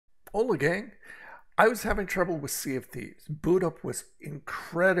Hola gang, I was having trouble with Sea of Thieves. Boot up was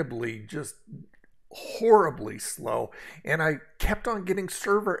incredibly, just horribly slow, and I kept on getting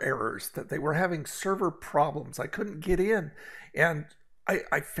server errors that they were having server problems. I couldn't get in, and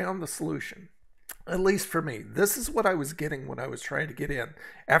I found the solution. At least for me, this is what I was getting when I was trying to get in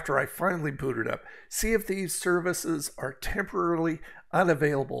after I finally booted up. Sea of Thieves services are temporarily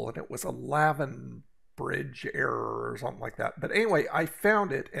unavailable, and it was a Laven bridge error or something like that. But anyway, I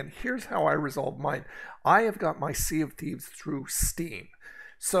found it, and here's how I resolved mine. I have got my Sea of Thieves through Steam.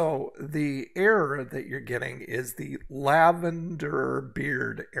 So the error that you're getting is the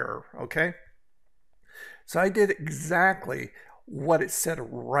Lavenderbeard error, okay? So I did exactly what it said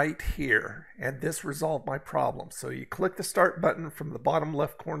right here, and this resolved my problem. So you click the start button from the bottom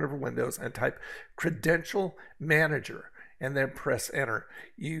left corner of Windows and type credential manager and then press enter.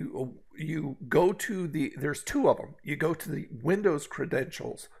 You go to the, there's two of them. You go to the Windows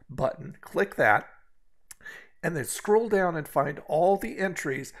credentials button, click that, and then scroll down and find all the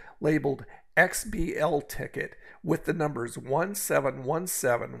entries labeled XBL ticket with the numbers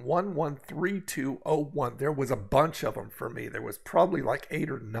 1717113201. There was a bunch of them for me. There was probably like 8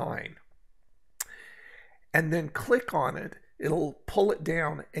 or 9. And then click on it. It'll pull it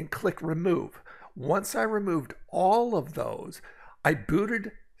down and click remove. Once I removed all of those, I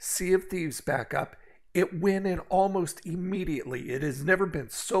booted Sea of Thieves back up. It went in almost immediately. It has never been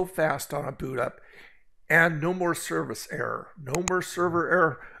so fast on a boot up. And no more service error, no more server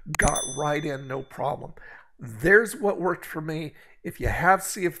error, got right in, no problem. There's what worked for me. If you have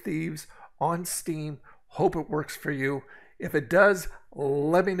Sea of Thieves on Steam, hope it works for you. If it does,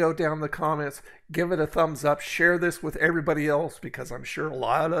 let me know down in the comments. Give it a thumbs up. Share this with everybody else because I'm sure a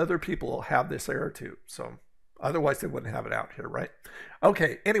lot of other people will have this error too. So otherwise they wouldn't have it out here, right?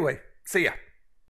 Okay, anyway, see ya.